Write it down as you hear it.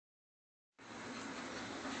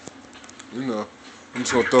you know, I'm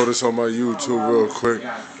just gonna throw this on my YouTube real quick,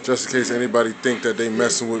 just in case anybody think that they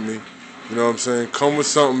messing with me. You know what I'm saying? Come with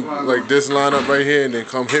something like this lineup right here, and then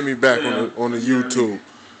come hit me back on the YouTube.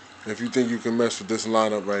 If you think you can mess with this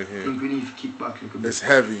lineup right here. I think we need to kick back a little bit. It's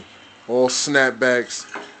heavy. All snapbacks,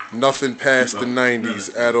 nothing past the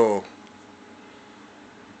 90s at all.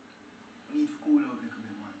 We need to cool out a little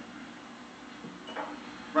bit, man.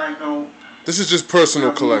 Right now, this is just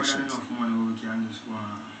personal collections.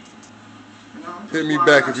 Hit me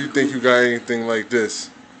back if you think you got anything like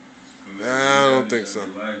this. Nah, I don't think so.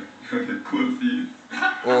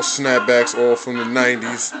 All snapbacks, all from the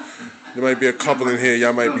 90s. There might be a couple in here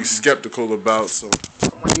y'all might be skeptical about, so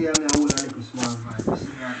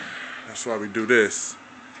that's why we do this.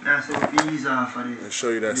 And show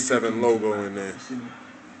you that 7 logo in there.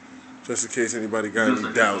 Just in case anybody got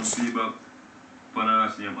any doubts.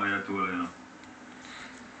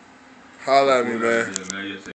 Holla at me, man.